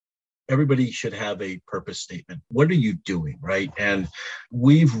everybody should have a purpose statement. What are you doing, right? And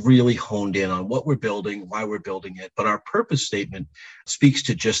we've really honed in on what we're building, why we're building it. But our purpose statement speaks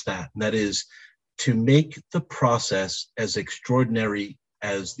to just that. And that is to make the process as extraordinary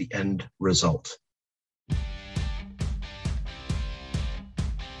as the end result.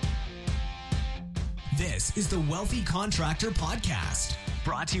 This is the Wealthy Contractor Podcast,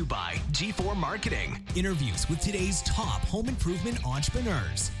 brought to you by G4 Marketing. Interviews with today's top home improvement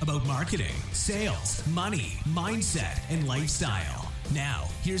entrepreneurs about marketing, sales, money, mindset, and lifestyle. Now,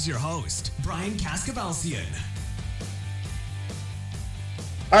 here's your host, Brian Kaskavalciyan.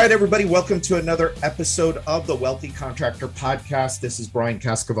 All right, everybody, welcome to another episode of the Wealthy Contractor Podcast. This is Brian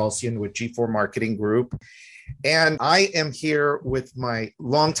Kaskavalciyan with G4 Marketing Group. And I am here with my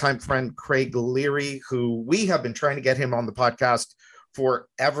longtime friend, Craig Leary, who we have been trying to get him on the podcast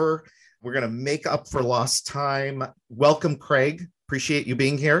forever. We're going to make up for lost time. Welcome, Craig. Appreciate you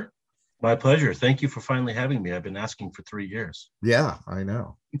being here. My pleasure. Thank you for finally having me. I've been asking for 3 years. Yeah, I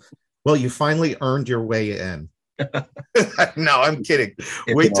know. Well, you finally earned your way in. No, I'm kidding.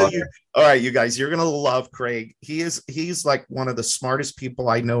 Wait till you. All right, you guys, you're going to love Craig. He's like one of the smartest people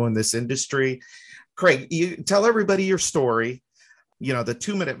I know in this industry. Craig, you tell everybody your story, the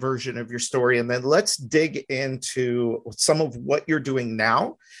 2-minute version of your story, and then let's dig into some of what you're doing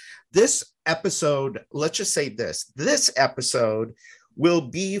now. This episode, let's just say this episode will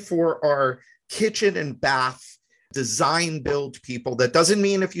be for our kitchen and bath design build people. That doesn't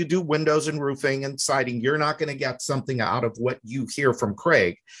mean if you do windows and roofing and siding, you're not going to get something out of what you hear from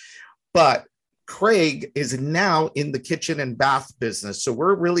Craig. But Craig is now in the kitchen and bath business. So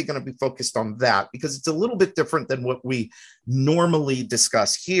we're really going to be focused on that because it's a little bit different than what we normally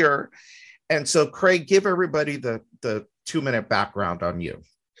discuss here. And so, Craig, give everybody the 2-minute background on you.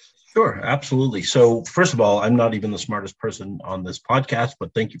 Sure, absolutely. So first of all, I'm not even the smartest person on this podcast,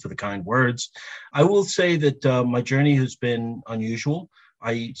 but thank you for the kind words. I will say that my journey has been unusual.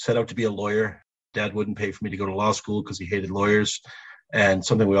 I set out to be a lawyer. Dad wouldn't pay for me to go to law school because he hated lawyers. And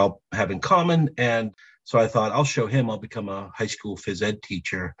something we all have in common. And so I thought, I'll show him. I'll become a high school phys ed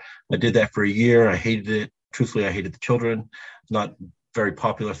teacher. I did that for a year. I hated it. Truthfully, I hated the children. Not a very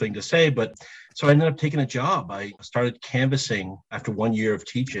popular thing to say, but so I ended up taking a job. I started canvassing after 1 year of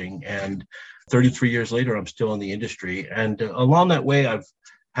teaching, and 33 years later, I'm still in the industry. And along that way, I've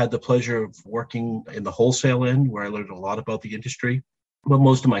had the pleasure of working in the wholesale end, where I learned a lot about the industry. But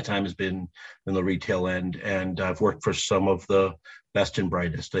most of my time has been in the retail end, and I've worked for some of the best and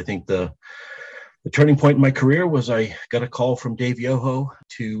brightest. I think the turning point in my career was I got a call from Dave Yoho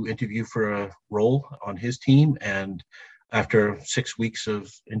to interview for a role on his team. And after 6 weeks of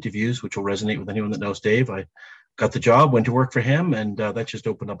interviews, which will resonate with anyone that knows Dave, I got the job, went to work for him, and that just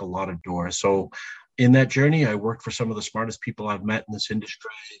opened up a lot of doors. So in that journey, I worked for some of the smartest people I've met in this industry.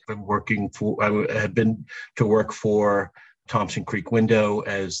 I had been to work for Thompson Creek Window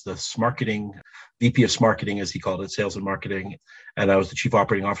as the VP of marketing, as he called it, sales and marketing. And I was the chief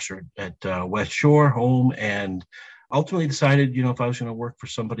operating officer at West Shore Home, and ultimately decided, if I was going to work for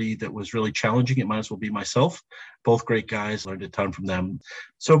somebody that was really challenging, it might as well be myself. Both great guys, learned a ton from them.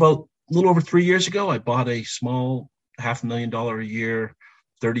 So about a little over 3 years ago, I bought a small $500,000 a year,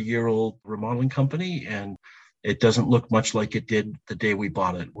 30-year-old remodeling company, and it doesn't look much like it did the day we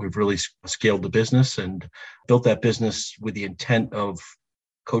bought it. We've really scaled the business and built that business with the intent of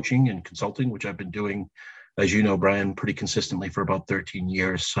coaching and consulting, which I've been doing, as you know, Brian, pretty consistently for about 13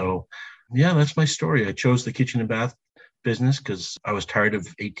 years. So yeah, that's my story. I chose the kitchen and bath business because I was tired of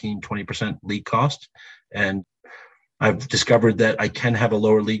 18-20% lead cost. And I've discovered that I can have a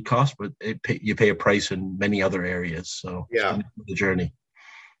lower lead cost, but you pay a price in many other areas. So yeah, the journey.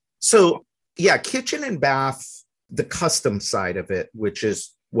 So yeah, kitchen and bath, the custom side of it, which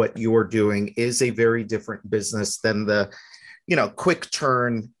is what you're doing, is a very different business than the, quick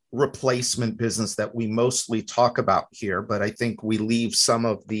turn replacement business that we mostly talk about here. But I think we leave some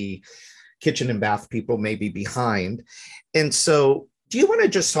of the kitchen and bath people maybe behind. And so do you want to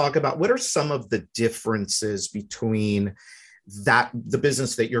just talk about what are some of the differences between the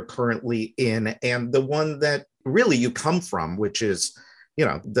business that you're currently in and the one that really you come from, which is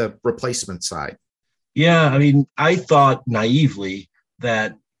the replacement side? Yeah, I mean, I thought naively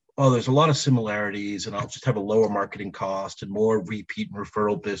that, there's a lot of similarities and I'll just have a lower marketing cost and more repeat and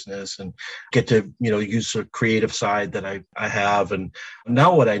referral business and get to, use the creative side that I have. And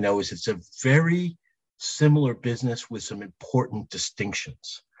now what I know is it's a very similar business with some important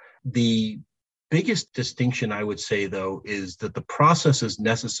distinctions. The biggest distinction I would say, though, is that the processes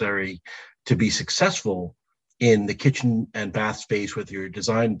necessary to be successful in the kitchen and bath space, whether you're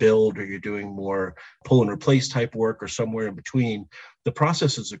design build or you're doing more pull and replace type work or somewhere in between, the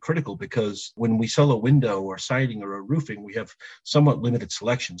processes are critical because when we sell a window or siding or a roofing, we have somewhat limited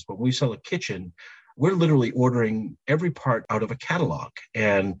selections. But when we sell a kitchen, we're literally ordering every part out of a catalog.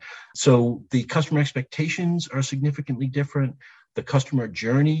 And so the customer expectations are significantly different. The customer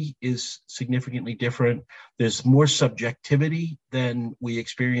journey is significantly different. There's more subjectivity than we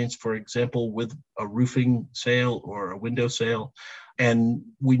experience, for example, with a roofing sale or a window sale. And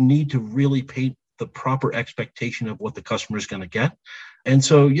we need to really paint the proper expectation of what the customer is going to get. And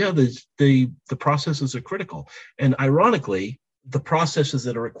so, yeah, the processes are critical. And ironically, the processes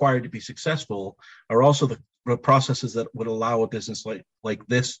that are required to be successful are also the processes that would allow a business like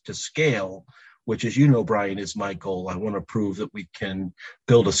this to scale, which, as you know, Brian, is my goal. I want to prove that we can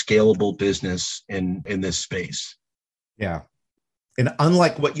build a scalable business in this space. Yeah. And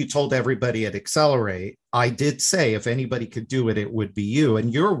unlike what you told everybody at Accelerate, I did say if anybody could do it, it would be you.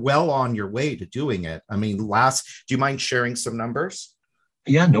 And you're well on your way to doing it. I mean, do you mind sharing some numbers?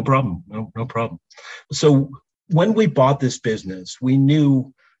 Yeah, no problem. No problem. So when we bought this business, we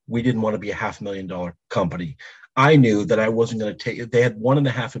knew we didn't want to be a $500,000 company. I knew that I wasn't going to take, they had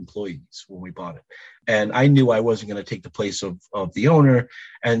 1.5 employees when we bought it. And I knew I wasn't going to take the place of the owner.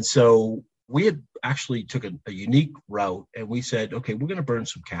 And so we had actually took a unique route, and we said, okay, we're going to burn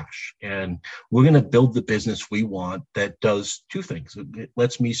some cash and we're going to build the business we want that does two things. It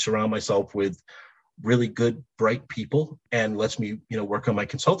lets me surround myself with really good, bright people and lets me, work on my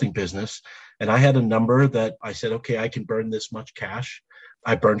consulting business. And I had a number that I said, okay, I can burn this much cash.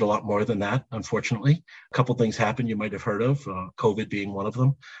 I burned a lot more than that, unfortunately. A couple of things happened you might have heard of, COVID being one of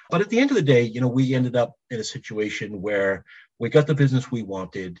them. But at the end of the day, we ended up in a situation where we got the business we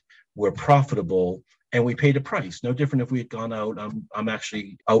wanted, we're profitable, and we paid a price. No different if we had gone out. I'm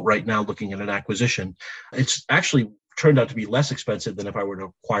actually out right now looking at an acquisition. It's actually turned out to be less expensive than if I were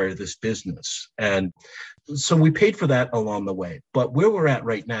to acquire this business. And so we paid for that along the way. But where we're at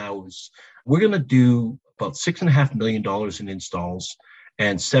right now is we're going to do about $6.5 million in installs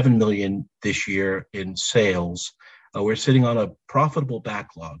and $7 million this year in sales. We're sitting on a profitable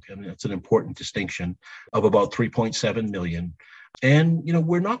backlog, and that's an important distinction, of about 3.7 million. And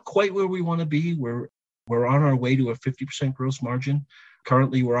we're not quite where we want to be. We're on our way to a 50% gross margin.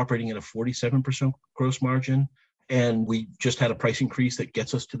 Currently, we're operating at a 47% gross margin. And we just had a price increase that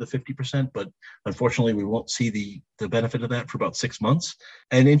gets us to the 50%, but unfortunately, we won't see the benefit of that for about 6 months.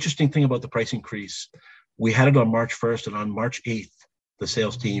 An interesting thing about the price increase, we had it on March 1st, and on March 8th, the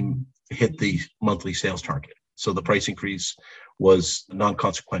sales team hit the monthly sales target. So the price increase was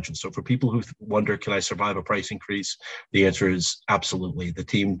non-consequential. So for people who wonder, can I survive a price increase? The answer is absolutely. The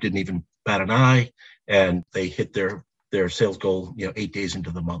team didn't even bat an eye, and they hit their sales goal, 8 days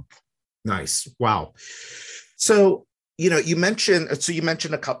into the month. Nice. Wow. So, you mentioned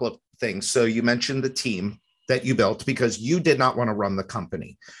a couple of things. So you mentioned the team that you built because you did not want to run the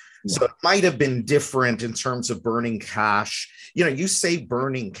company. Yeah. So it might have been different in terms of burning cash. You say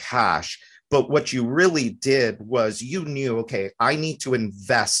burning cash, but what you really did was you knew, okay, I need to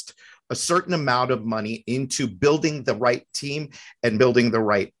invest a certain amount of money into building the right team and building the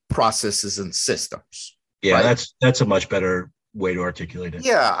right processes and systems. Yeah, right? That's a much better way to articulate it.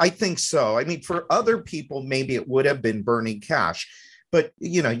 Yeah, I think so. I mean, for other people, maybe it would have been burning cash, but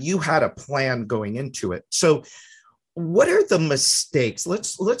you had a plan going into it. So what are the mistakes?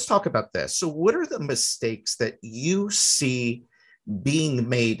 Let's talk about this. So what are the mistakes that you see being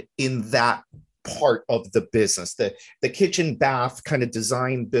made in that part of the business, the kitchen bath kind of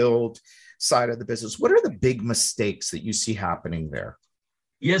design build side of the business? What are the big mistakes that you see happening there?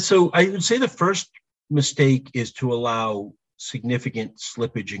 Yeah, so I would say the first mistake is to allow significant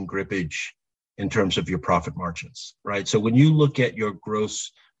slippage and grippage in terms of your profit margins, right? So when you look at your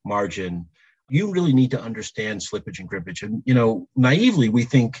gross margin, you really need to understand slippage and grippage. And, naively, we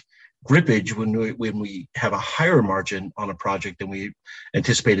think grippage, when we have a higher margin on a project than we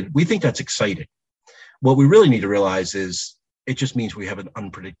anticipated, we think that's exciting. What we really need to realize is it just means we have an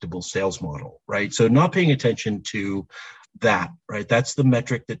unpredictable sales model, right? So not paying attention to that, right? That's the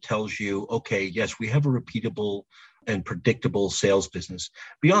metric that tells you, okay, yes, we have a repeatable and predictable sales business.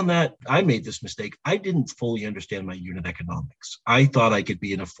 Beyond that, I made this mistake. I didn't fully understand my unit economics. I thought I could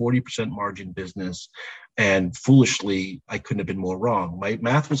be in a 40% margin business, and foolishly, I couldn't have been more wrong. My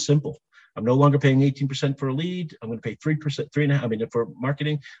math was simple. I'm no longer paying 18% for a lead. I'm going to pay 3%, for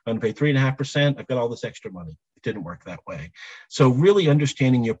marketing, I'm going to pay 3.5%. I've got all this extra money. It didn't work that way. So really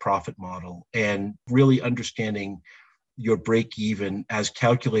understanding your profit model and really understanding your break even as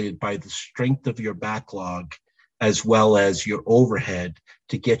calculated by the strength of your backlog as well as your overhead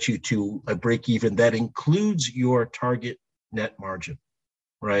to get you to a break even that includes your target net margin.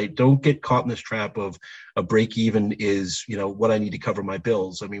 right? Don't get caught in this trap of a break even is, what I need to cover my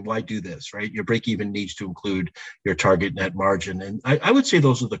bills. I mean, why do this, right? Your break even needs to include your target net margin. And I would say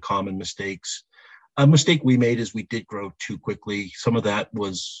those are the common mistakes. A mistake we made is we did grow too quickly. Some of that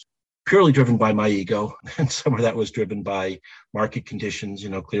was purely driven by my ego, and some of that was driven by market conditions.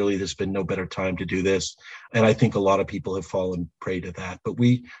 Clearly there's been no better time to do this. And I think a lot of people have fallen prey to that. But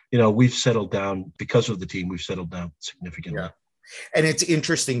we've settled down because of the team. We've settled down significantly. Yeah. And it's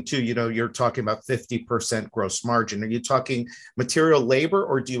interesting too, you're talking about 50% gross margin. Are you talking material labor,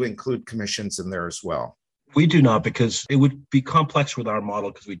 or do you include commissions in there as well? We do not, because it would be complex with our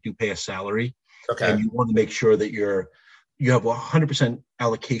model, because we do pay a salary. Okay. And you want to make sure that you have 100%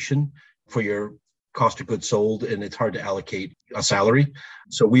 allocation for your cost of goods sold, and it's hard to allocate a salary.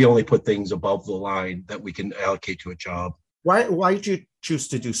 So we only put things above the line that we can allocate to a job. Why did you choose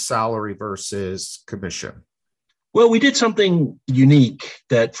to do salary versus commission? Well, we did something unique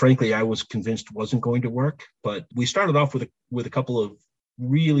that, frankly, I was convinced wasn't going to work. But we started off with a couple of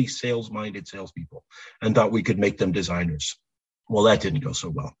really sales-minded salespeople and thought we could make them designers. Well, that didn't go so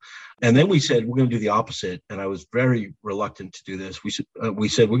well. And then we said, we're going to do the opposite. And I was very reluctant to do this. We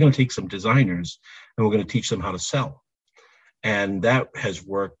said, we're going to take some designers and we're going to teach them how to sell. And that has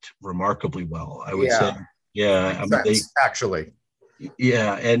worked remarkably well, I would say. Yeah. Actually.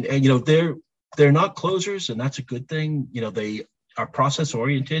 Yeah. And they're not closers, and that's a good thing. They are process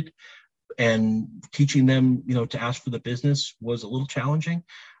oriented, and teaching them, to ask for the business was a little challenging.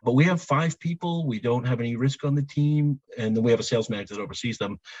 But we have 5 people. We don't have any risk on the team. And then we have a sales manager that oversees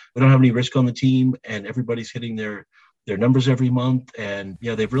them. We don't have any risk on the team, and everybody's hitting their numbers every month. And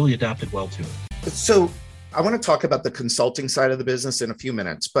they've really adapted well to it. So I want to talk about the consulting side of the business in a few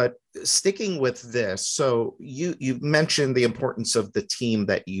minutes, but sticking with this. So you mentioned the importance of the team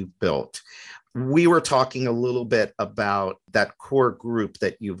that you've built. We were talking a little bit about that core group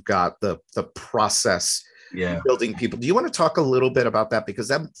that you've got, the process building people. Do you want to talk a little bit about that? Because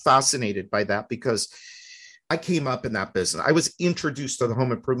I'm fascinated by that, because I came up in that business. I was introduced to the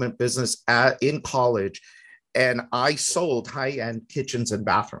home improvement business in college, and I sold high-end kitchens and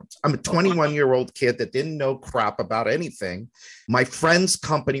bathrooms. I'm a 21-year-old kid that didn't know crap about anything. My friend's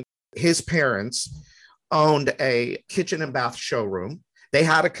company, his parents owned a kitchen and bath showroom. They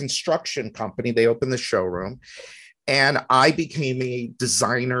had a construction company. They opened the showroom, and I became a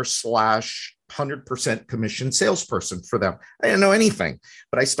designer / 100% commission salesperson for them. I didn't know anything,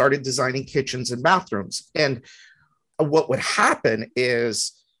 but I started designing kitchens and bathrooms. And what would happen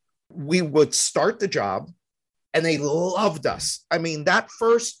is we would start the job, and they loved us. I mean, that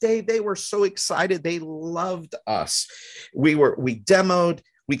first day, they were so excited. They loved us. We demoed,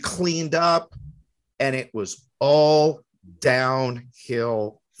 we cleaned up, and it was all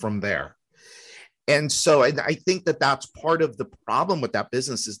downhill from there. And so I think that that's part of the problem with that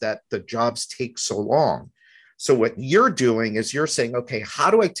business, is that the jobs take so long. So what you're doing is you're saying, okay,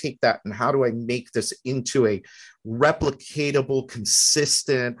 how do I take that and how do I make this into a replicatable,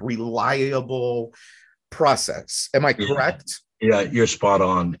 consistent, reliable process? Am I correct? Yeah, you're spot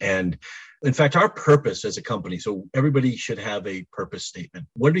on. And in fact, our purpose as a company, so everybody should have a purpose statement.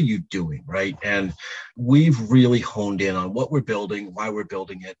 What are you doing, right? And we've really honed in on what we're building, why we're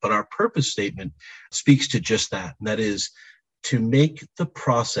building it. But our purpose statement speaks to just that. And that is to make the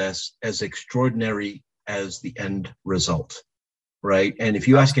process as extraordinary as the end result, right? And if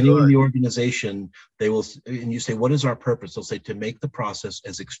you ask anyone in the organization, they will, and you say, what is our purpose? They'll say, to make the process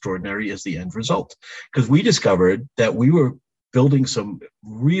as extraordinary as the end result. Because we discovered that we were building some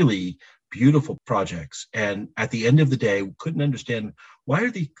really beautiful projects. And at the end of the day, we couldn't understand, why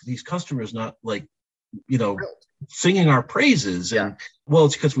are these customers not singing our praises? And well,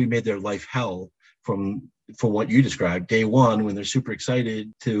 it's because we made their life hell from what you described, day one, when they're super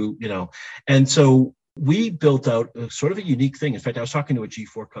excited to, and so we built out a sort of a unique thing. In fact, I was talking to a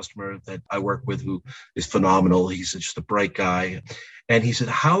G4 customer that I work with who is phenomenal. He's just a bright guy. And he said,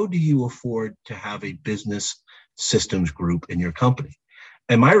 how do you afford to have a business systems group in your company?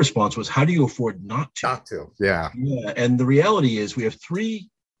 And my response was, how do you afford not to? Not to, yeah. And the reality is we have three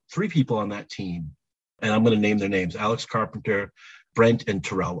people on that team, and I'm going to name their names: Alex Carpenter, Brent, and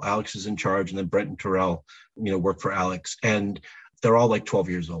Terrell. Alex is in charge, and then Brent and Terrell, work for Alex. And they're all like 12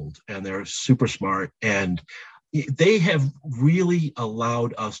 years old, and they're super smart. And they have really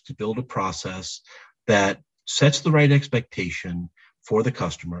allowed us to build a process that sets the right expectation for the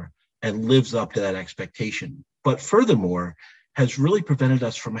customer and lives up to that expectation. But furthermore, has really prevented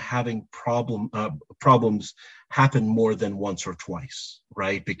us from having problems happen more than once or twice,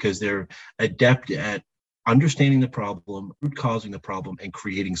 right? Because they're adept at understanding the problem, root causing the problem, and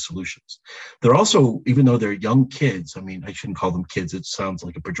creating solutions. They're also, even though they're young kids, I mean, I shouldn't call them kids, it sounds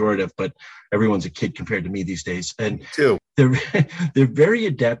like a pejorative, but everyone's a kid compared to me these days. And Me too. they're they're very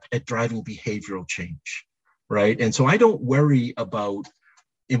adept at driving behavioral change, right? And so I don't worry about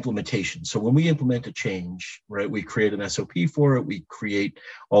implementation. So when we implement a change, right, we create an SOP for it, we create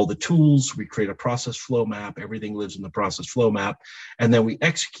all the tools, we create a process flow map, everything lives in the process flow map, and then we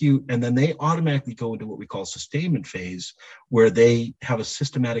execute, and then they automatically go into what we call sustainment phase, where they have a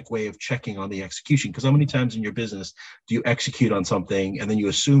systematic way of checking on the execution. Because how many times in your business do you execute on something and then you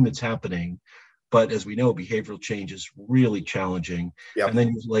assume it's happening? But as we know, behavioral change is really challenging. Yep. And then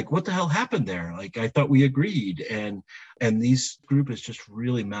you're like, what the hell happened there? Like, I thought we agreed. And these group has just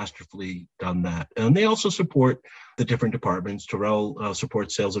really masterfully done that. And they also support the different departments. Terrell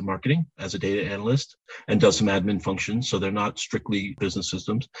supports sales and marketing as a data analyst and does some admin functions. So they're not strictly business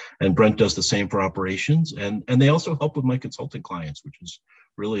systems. And Brent does the same for operations. And they also help with my consulting clients, which is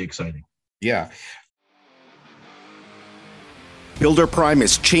really exciting. Yeah. Builder Prime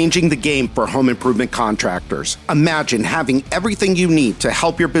is changing the game for home improvement contractors. Imagine having everything you need to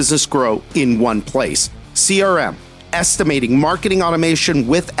help your business grow in one place. CRM, estimating, marketing automation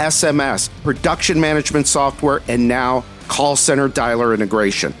with SMS, production management software, and now call center dialer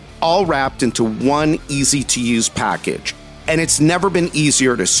integration, all wrapped into one easy-to-use package. And it's never been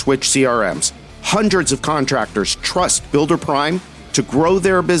easier to switch CRMs. Hundreds of contractors trust Builder Prime to grow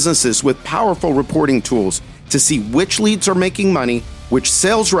their businesses with powerful reporting tools to see which leads are making money, which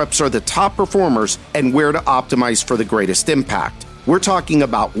sales reps are the top performers, and where to optimize for the greatest impact. We're talking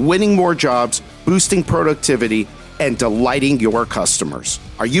about winning more jobs, boosting productivity, and delighting your customers.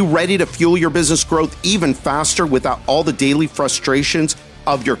 Are you ready to fuel your business growth even faster without all the daily frustrations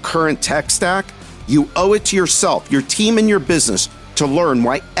of your current tech stack? You owe it to yourself, your team, and your business to learn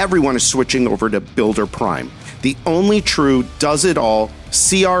why everyone is switching over to Builder Prime, the only true does-it-all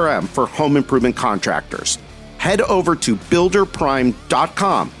CRM for home improvement contractors. Head over to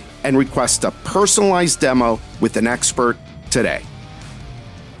builderprime.com and request a personalized demo with an expert today.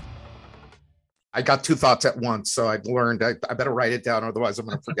 I got two thoughts at once, so I've learned I better write it down, otherwise I'm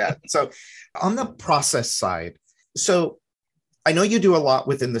going to forget. So on the process side, so I know you do a lot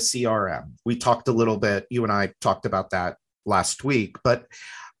within the CRM. We talked a little bit, you and I talked about that last week, but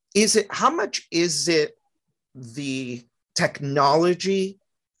how much is it the technology?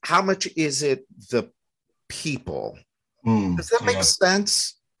 How much is it the people? Does that make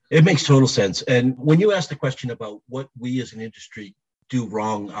sense? It makes total sense. And when you ask the question about what we as an industry do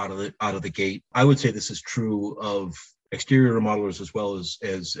wrong out of the gate, I would say this is true of exterior remodelers as well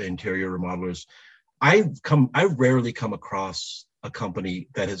as interior remodelers. I rarely come across a company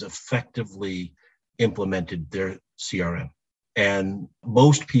that has effectively implemented their CRM, and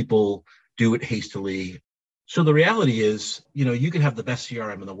most people do it hastily. So the reality is, you can have the best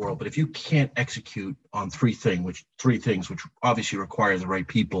CRM in the world, but if you can't execute on three things, which obviously require the right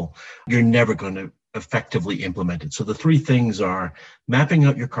people, you're never going to effectively implement it. So the three things are mapping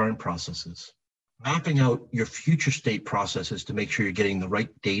out your current processes, mapping out your future state processes to make sure you're getting the right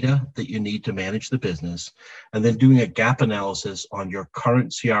data that you need to manage the business, and then doing a gap analysis on your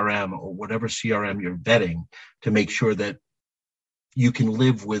current CRM or whatever CRM you're vetting to make sure that you can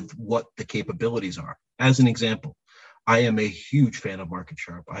live with what the capabilities are. As an example, I am a huge fan of Market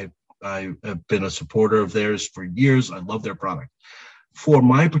Sharp. I have been a supporter of theirs for years. I love their product. For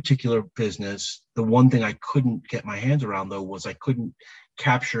my particular business, the one thing I couldn't get my hands around, though, was I couldn't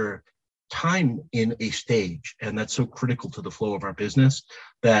capture time in a stage. And that's so critical to the flow of our business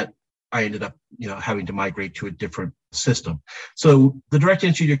that I ended up, having to migrate to a different system. So the direct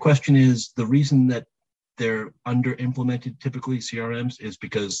answer to your question is the reason that they're under implemented typically CRMs is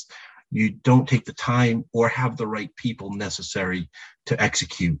because you don't take the time or have the right people necessary to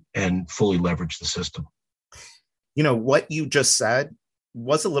execute and fully leverage the system. What you just said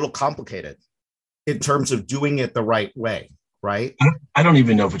was a little complicated in terms of doing it the right way, right? I don't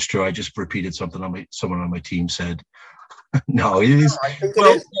even know if it's true. I just repeated something someone on my team said. No, it is. I think it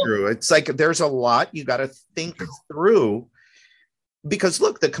is true. It's like there's a lot you got to think through, because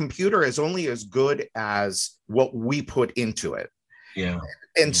look, the computer is only as good as what we put into it. Yeah.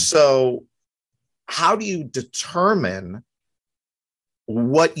 And so how do you determine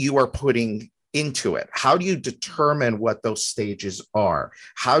what you are putting into it? How do you determine what those stages are?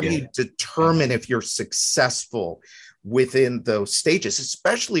 How do you determine if you're successful within those stages,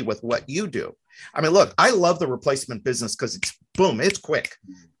 especially with what you do? I mean, look, I love the replacement business because it's boom, it's quick.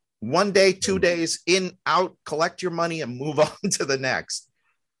 1 day, 2 days, in, out, collect your money and move on to the next.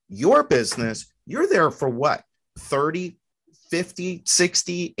 Your business, you're there for what? 30, 50,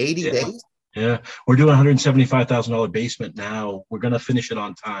 60, 80 days? Yeah. We're doing $175,000 basement now. We're going to finish it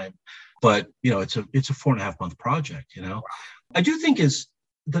on time, but it's a 4.5 month project. I do think is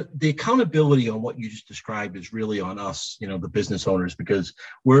the accountability on what you just described is really on us, the business owners, because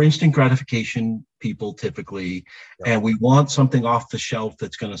we're instant gratification people typically, and we want something off the shelf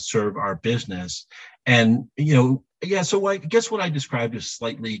that's going to serve our business. And, so I guess what I described is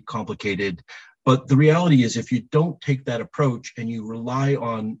slightly complicated, but the reality is if you don't take that approach and you rely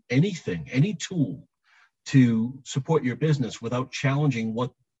on anything, any tool to support your business without challenging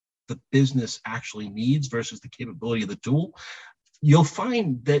what the business actually needs versus the capability of the tool, you'll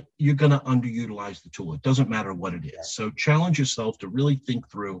find that you're going to underutilize the tool. It doesn't matter what it is. So challenge yourself to really think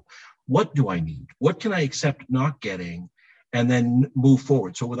through, what do I need? What can I accept not getting? And then move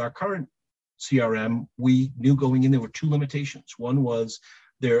forward. So with our current CRM, we knew going in there were two limitations. One was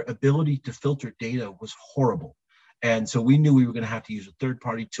their ability to filter data was horrible. And so we knew we were going to have to use a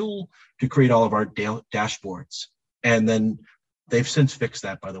third-party tool to create all of our dashboards. And then they've since fixed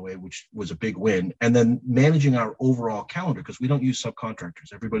that, by the way, which was a big win. And then managing our overall calendar, because we don't use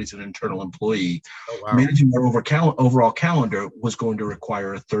subcontractors. Everybody's an internal employee. Oh, wow. Managing our overall calendar was going to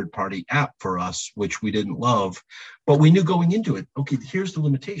require a third-party app for us, which we didn't love. But we knew going into it, okay, here's the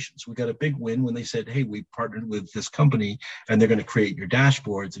limitations. We got a big win when they said, hey, we partnered with this company and they're going to create your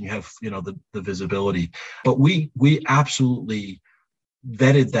dashboards and you have, the visibility. But we absolutely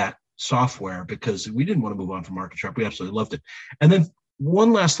vetted that software because we didn't want to move on from Market Sharp. We absolutely loved it. And then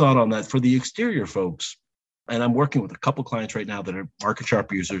one last thought on that for the exterior folks, and I'm working with a couple clients right now that are Market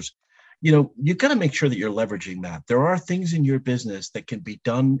Sharp users. You've got to make sure that you're leveraging that. There are things in your business that can be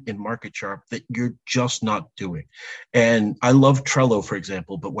done in Market Sharp that you're just not doing. And I love Trello, for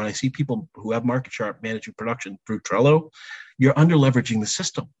example, but when I see people who have Market Sharp managing production through Trello, you're under leveraging the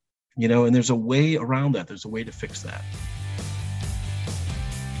system, and there's a way around that. There's a way to fix that.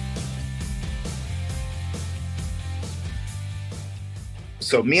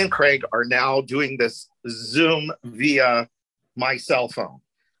 So me and Craig are now doing this Zoom via my cell phone.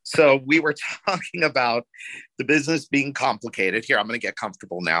 So we were talking about the business being complicated. Here, I'm going to get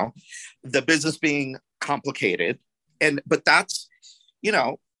comfortable now. The business being complicated. But that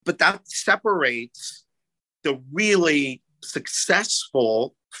separates the really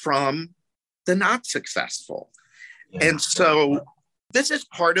successful from the not successful. Yeah. And so this is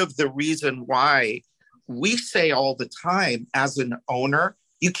part of the reason why we say all the time as an owner,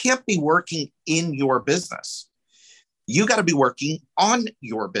 you can't be working in your business. You got to be working on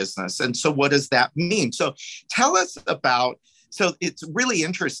your business. And so what does that mean? So tell us so it's really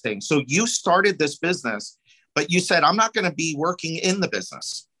interesting. So you started this business, but you said, I'm not going to be working in the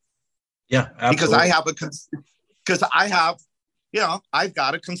business. Yeah, absolutely. Because I've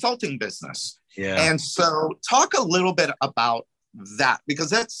got a consulting business. Yeah. And so talk a little bit about that, because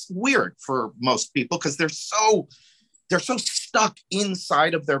that's weird for most people because they're so stuck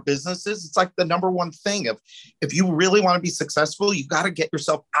inside of their businesses. It's like the number one thing if you really want to be successful, you got to get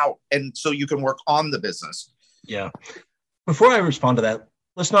yourself out. And so you can work on the business. Yeah. Before I respond to that,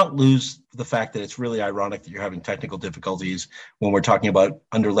 let's not lose the fact that it's really ironic that you're having technical difficulties when we're talking about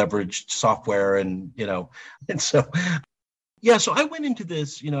under-leveraged software and so, yeah. So I went into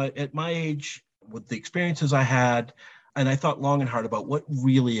this, at my age with the experiences I had, and I thought long and hard about what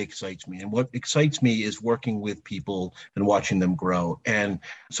really excites me. And what excites me is working with people and watching them grow. And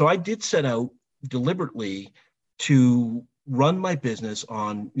so I did set out deliberately to run my business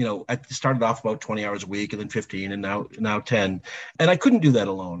on, I started off about 20 hours a week and then 15 and now 10. And I couldn't do that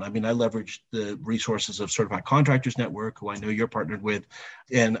alone. I mean, I leveraged the resources of Certified Contractors Network, who I know you're partnered with.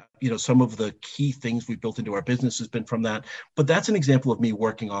 And, some of the key things we've built into our business has been from that. But that's an example of me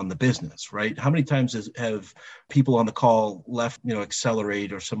working on the business, right? How many times have people on the call left,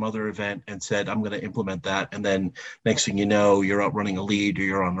 Accelerate or some other event and said, I'm going to implement that. And then next thing you know, you're out running a lead or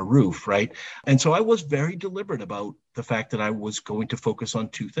you're on a roof, right? And so I was very deliberate about the fact that I was going to focus on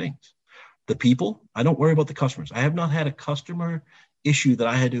two things. The people, I don't worry about the customers. I have not had a customer issue that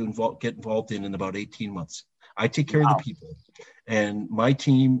I had to get involved in about 18 months. I take care of the people and my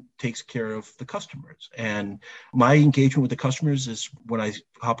team takes care of the customers. And my engagement with the customers is when I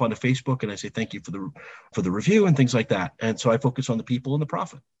hop onto Facebook and I say, thank you for the review and things like that. And so I focus on the people and the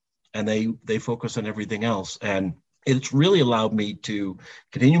profit, and they focus on everything else. And it's really allowed me to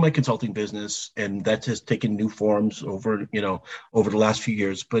continue my consulting business, and that has taken new forms over the last few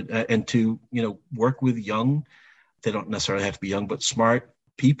years. But and to work with young, they don't necessarily have to be young, but smart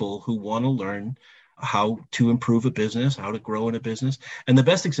people who want to learn how to improve a business, how to grow in a business. And the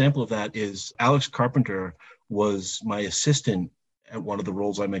best example of that is Alex Carpenter was my assistant at one of the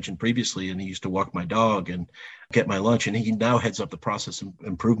roles I mentioned previously, and he used to walk my dog and get my lunch. And he now heads up the process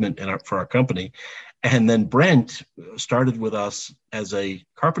improvement for our company. And then Brent started with us as a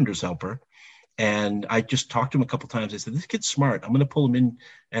carpenter's helper. And I just talked to him a couple of times. I said, this kid's smart. I'm going to pull him in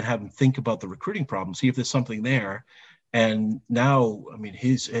and have him think about the recruiting problem, see if there's something there. And now, I mean,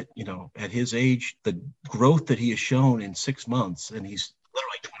 at his age, the growth that he has shown in 6 months, and he's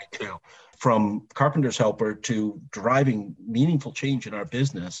literally 22, from carpenter's helper to driving meaningful change in our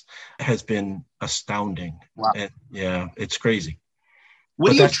business has been astounding. Wow. And yeah, it's crazy. What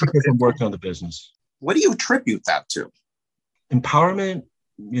but do you that's because I'm working on the business. What do you attribute that to? Empowerment,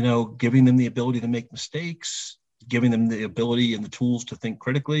 giving them the ability to make mistakes, giving them the ability and the tools to think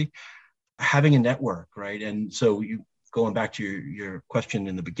critically, having a network, right? And so going back to your question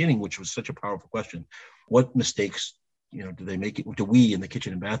in the beginning, which was such a powerful question, what mistakes do we in the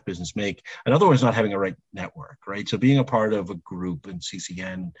kitchen and bath business make? In other words, not having a right network, right? So being a part of a group in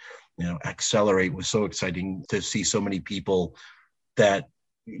CCN, Accelerate was so exciting to see so many people that,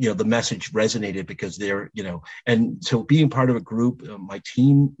 the message resonated because they're, and so being part of a group, my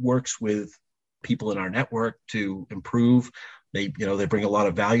team works with people in our network to improve. They bring a lot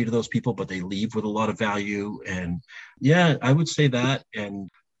of value to those people, but they leave with a lot of value. And yeah, I would say that. And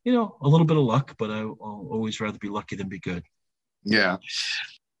a little bit of luck, but I'll always rather be lucky than be good. Yeah.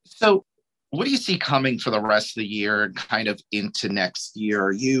 So what do you see coming for the rest of the year and kind of into next year?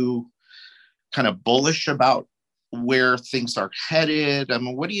 Are you kind of bullish about where things are headed? I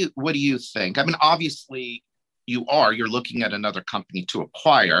mean, what do you think? I mean, obviously you're looking at another company to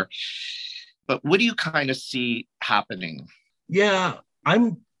acquire, but what do you kind of see happening? Yeah,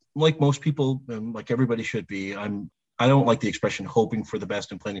 I'm like most people, like everybody should be. I don't like the expression hoping for the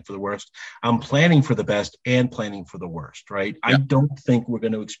best and planning for the worst. I'm planning for the best and planning for the worst, right? Yeah. I don't think we're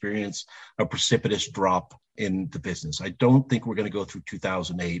going to experience a precipitous drop in the business. I don't think we're going to go through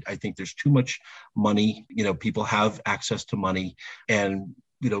 2008. I think there's too much money. People have access to money. And,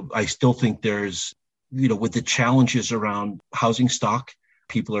 I still think there's, with the challenges around housing stock,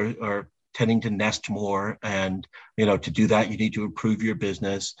 people are tending to nest more. And, to do that, you need to improve your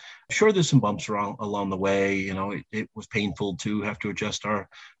business. Sure, there's some bumps along the way. It was painful to have to adjust our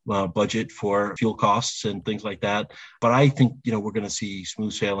budget for fuel costs and things like that. But I think, we're going to see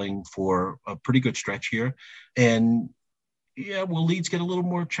smooth sailing for a pretty good stretch here. And yeah, will leads get a little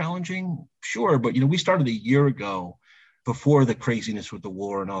more challenging? Sure. But, we started a year ago, before the craziness with the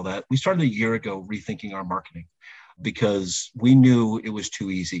war and all that. We started a year ago rethinking our marketing, because we knew it was too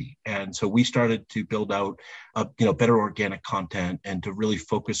easy. And so we started to build out, better organic content and to really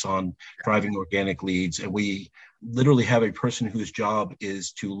focus on driving organic leads. And we literally have a person whose job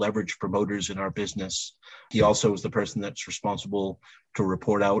is to leverage promoters in our business. He also is the person that's responsible to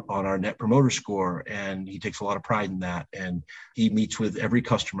report out on our net promoter score. And he takes a lot of pride in that. And he meets with every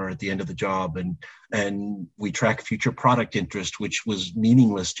customer at the end of the job. And we track future product interest, which was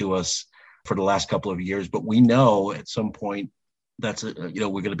meaningless to us for the last couple of years, but we know at some point we're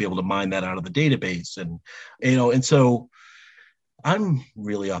going to be able to mine that out of the database. And so I'm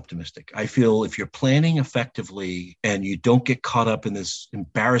really optimistic. I feel if you're planning effectively and you don't get caught up in this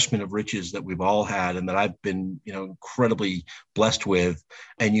embarrassment of riches that we've all had and that I've been, incredibly blessed with,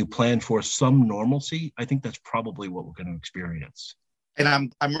 and you plan for some normalcy, I think that's probably what we're going to experience. And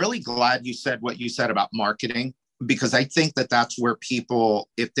I'm really glad you said what you said about marketing, because I think that that's where people,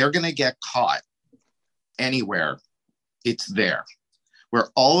 if they're going to get caught anywhere, it's there. Where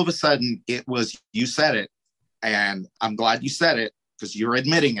all of a sudden it was, you said it, and I'm glad you said it because you're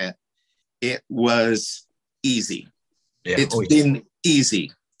admitting it. It was easy. Yeah, it's been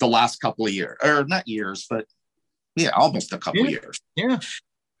easy the last couple of years, or not years, but almost a couple of years. Yeah.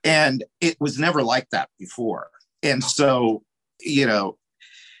 And it was never like that before. And so,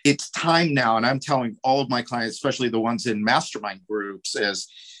 it's time now, and I'm telling all of my clients, especially the ones in mastermind groups, is,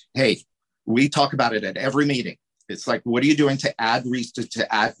 hey, we talk about it at every meeting. It's like, what are you doing to add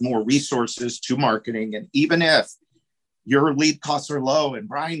more resources to marketing? And even if your lead costs are low, and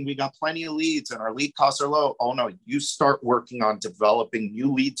Brian, we got plenty of leads and our lead costs are low. Oh no, you start working on developing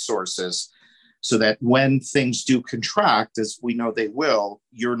new lead sources so that when things do contract, as we know they will,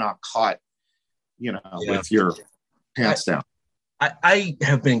 you're not caught, with your pants down. I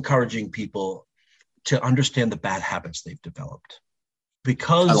have been encouraging people to understand the bad habits they've developed,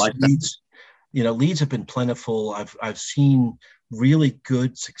 because leads have been plentiful. I've seen really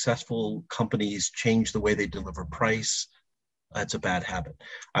good, successful companies change the way they deliver price. That's a bad habit.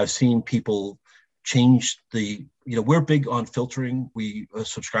 I've seen people change we're big on filtering. We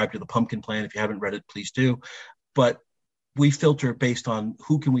subscribe to the Pumpkin Plan. If you haven't read it, please do. But we filter based on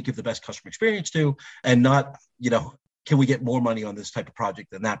who can we give the best customer experience to, and not, can we get more money on this type of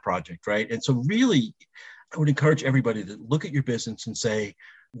project than that project, right? And so really, I would encourage everybody to look at your business and say,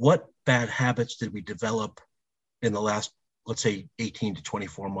 what bad habits did we develop in the last, let's say, 18 to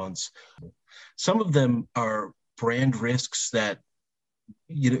 24 months? Some of them are brand risks that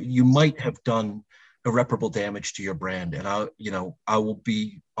you might have done irreparable damage to your brand. And I will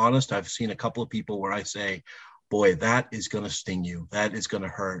be honest, I've seen a couple of people where I say, boy, that is going to sting you. That is going to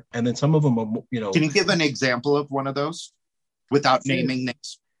hurt. And then some of them are, Can you give an example of one of those without naming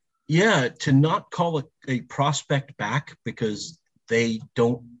names? Yeah, to not call a prospect back because they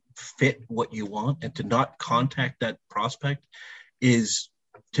don't fit what you want, and to not contact that prospect is,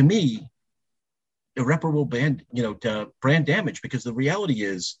 to me, irreparable brand damage. Because the reality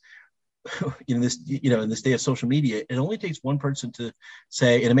is, in this day of social media, it only takes one person to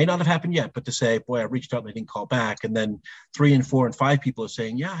say, and it may not have happened yet, but to say, boy, I reached out and they didn't call back. And then 3 and 4 and 5 people are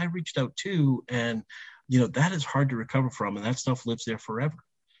saying, yeah, I reached out too. And, that is hard to recover from. And that stuff lives there forever.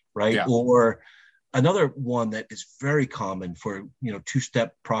 Right. Yeah. Or another one that is very common for,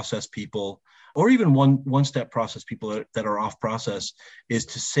 2-step process people, or even one-step process people that are off process, is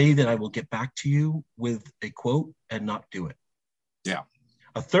to say that I will get back to you with a quote and not do it. Yeah.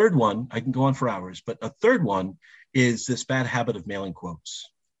 A third one, I can go on for hours, but a third one is this bad habit of mailing quotes.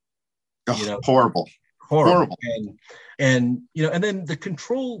 Horrible. And then the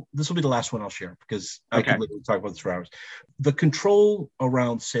control, this will be the last one I'll share because I can literally talk about this for hours. The control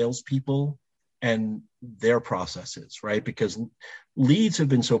around salespeople and their processes, right? Because leads have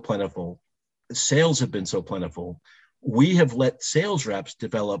been so plentiful, sales have been so plentiful. We have let sales reps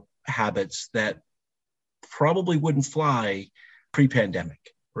develop habits that probably wouldn't fly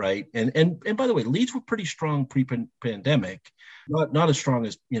pre-pandemic, right? And by the way, leads were pretty strong pre-pandemic, not as strong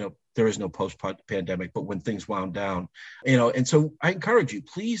as, there is no post-pandemic, but when things wound down, and so I encourage you,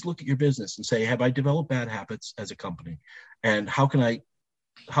 please look at your business and say, have I developed bad habits as a company? And how can I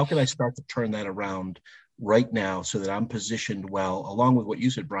start to turn that around right now so that I'm positioned well, along with what you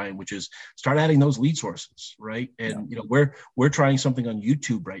said, Brian, which is start adding those lead sources, right? And, we're trying something on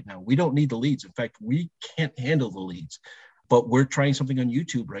YouTube right now. We don't need the leads. In fact, we can't handle the leads. But we're trying something on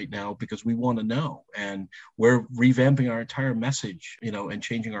YouTube right now because we want to know. And we're revamping our entire message, and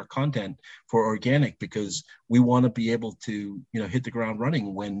changing our content for organic because we want to be able to, hit the ground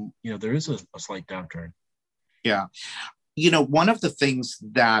running when, there is a slight downturn. Yeah. One of the things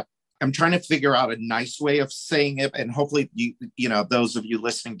that I'm trying to figure out a nice way of saying it, and hopefully those of you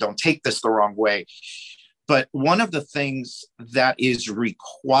listening don't take this the wrong way. But one of the things that is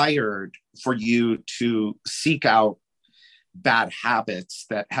required for you to seek out bad habits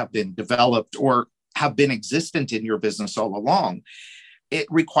that have been developed or have been existent in your business all along, it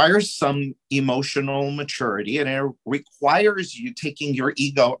requires some emotional maturity, and it requires you taking your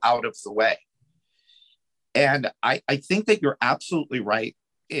ego out of the way. And I think that you're absolutely right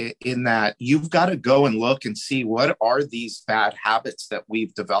in that you've got to go and look and see what are these bad habits that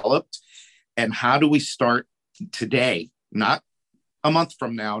we've developed, and how do we start today, not a month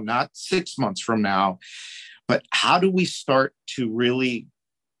from now, not 6 months from now, but how do we start to really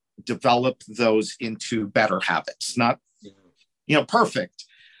develop those into better habits? Not, perfect,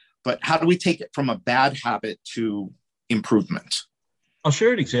 but how do we take it from a bad habit to improvement? I'll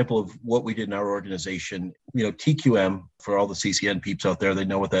share an example of what we did in our organization. TQM, for all the CCN peeps out there, they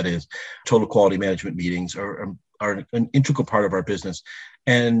know what that is. Total quality management meetings are an integral part of our business.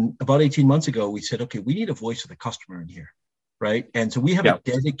 And about 18 months ago, we said, okay, we need a voice of the customer in here, right? And so we have a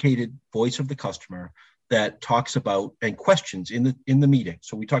dedicated voice of the customer that talks about and questions in the meeting.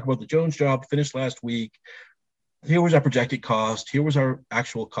 So we talk about the Jones job finished last week. Here was our projected cost. Here was our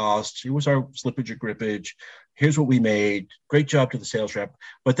actual cost. Here was our slippage or grippage. Here's what we made. Great job to the sales rep.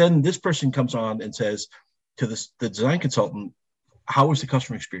 But then this person comes on and says to the design consultant, how was the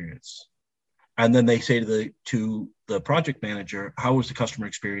customer experience? And then they say to the project manager, how was the customer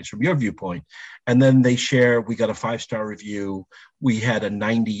experience from your viewpoint? And then they share, we got a 5-star review. We had a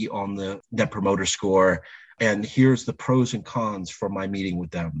 90 on the net promoter score. And here's the pros and cons from my meeting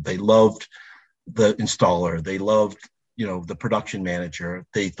with them. They loved the installer. They loved, the production manager.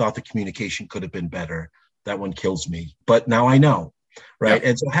 They thought the communication could have been better. That one kills me. But now I know, right?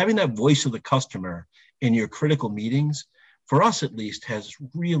 And so having that voice of the customer in your critical meetings, for us at least, has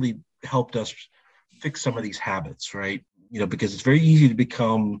really helped us fix some of these habits, right? Because it's very easy to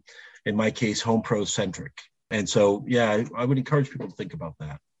become, in my case, home pro centric. And so, I would encourage people to think about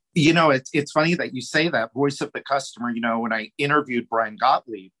that. It's funny that you say that, voice of the customer. When I interviewed Brian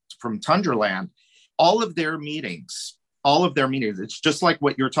Gottlieb from Tundraland, all of their meetings, it's just like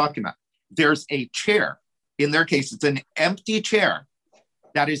what you're talking about. There's a chair. In their case, it's an empty chair.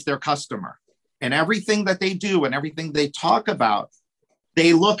 That is their customer. And everything that they do and everything they talk about,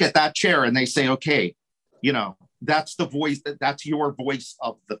 they look at that chair and they say, okay, you know, that's the voice, that's your voice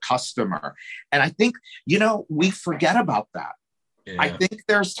of the customer. And I think, you know, we forget about that. Yeah. I think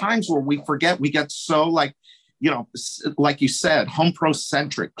there's times where we forget, we get so like, you know, like you said, Home Pro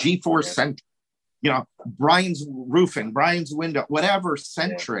centric, G4 centric, you know, Brian's roofing, Brian's window, whatever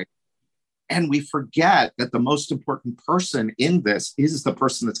centric. Yeah. And we forget that the most important person in this is the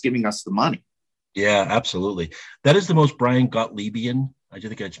person that's giving us the money. Yeah, absolutely. That is the most Brian Gottlebian, I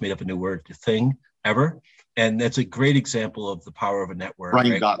think I just made up a new word, thing ever. And that's a great example of the power of a network.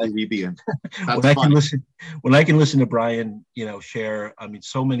 Brian Gottlebian. When I can listen to Brian, you know, share, I mean,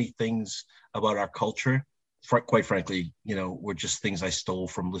 so many things about our culture, quite frankly, you know, were just things I stole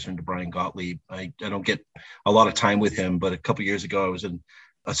from listening to Brian Gottlieb. I don't get a lot of time with him, but a couple of years ago, I was in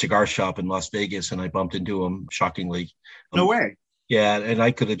a cigar shop in Las Vegas and I bumped into him, shockingly. No way. Yeah, and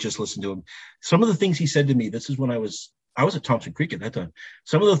I could have just listened to him. Some of the things he said to me, this is when I was at Thompson Creek at that time.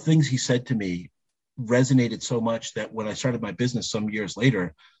 Some of the things he said to me resonated so much that when I started my business some years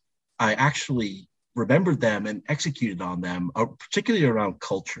later, I actually remembered them and executed on them, particularly around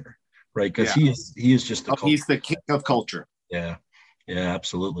culture, right? Because he is just he's the king of culture. Yeah,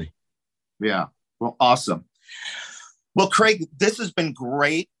 absolutely. Yeah, well, awesome. Well, Craig, this has been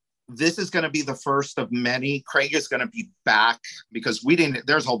great. This is going to be the first of many. Craig is going to be back because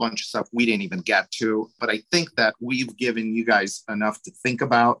there's a whole bunch of stuff we didn't even get to, but I think that we've given you guys enough to think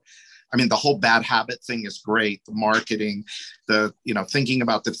about. I mean, the whole bad habit thing is great. The marketing, thinking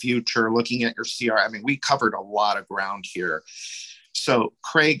about the future, looking at your CR. I mean, we covered a lot of ground here. So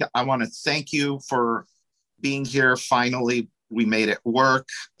Craig, I want to thank you for being here. Finally, we made it work,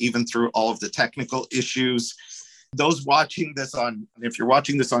 even through all of the technical issues. Those watching this if you're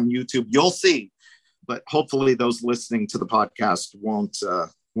watching this on YouTube, you'll see, but hopefully those listening to the podcast won't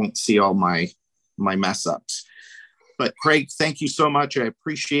see all my mess ups. But Craig, thank you so much. I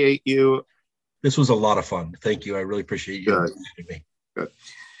appreciate you. This was a lot of fun. Thank you. I really appreciate you. Good.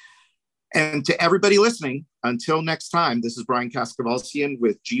 And to everybody listening, until next time, this is Brian Kaskavalcian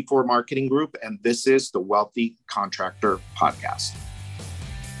with G4 Marketing Group, and this is the Wealthy Contractor Podcast.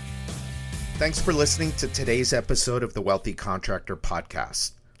 Thanks for listening to today's episode of the Wealthy Contractor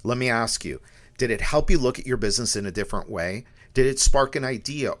Podcast. Let me ask you, did it help you look at your business in a different way? Did it spark an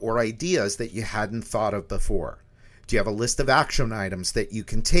idea or ideas that you hadn't thought of before? Do you have a list of action items that you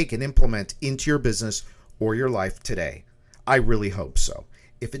can take and implement into your business or your life today? I really hope so.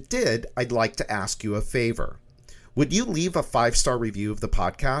 If it did, I'd like to ask you a favor. Would you leave a 5-star review of the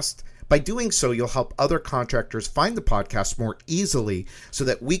podcast? By doing so, you'll help other contractors find the podcast more easily so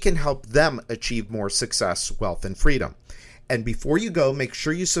that we can help them achieve more success, wealth, and freedom. And before you go, make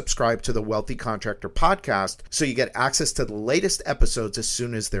sure you subscribe to the Wealthy Contractor Podcast so you get access to the latest episodes as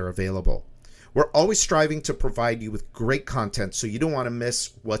soon as they're available. We're always striving to provide you with great content so you don't want to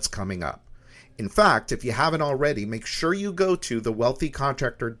miss what's coming up. In fact, if you haven't already, make sure you go to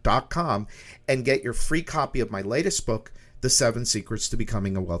thewealthycontractor.com and get your free copy of my latest book, The 7 Secrets to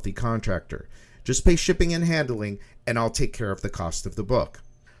Becoming a Wealthy Contractor. Just pay shipping and handling, and I'll take care of the cost of the book.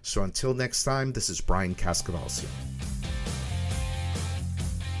 So until next time, this is Brian Kaskavalcian.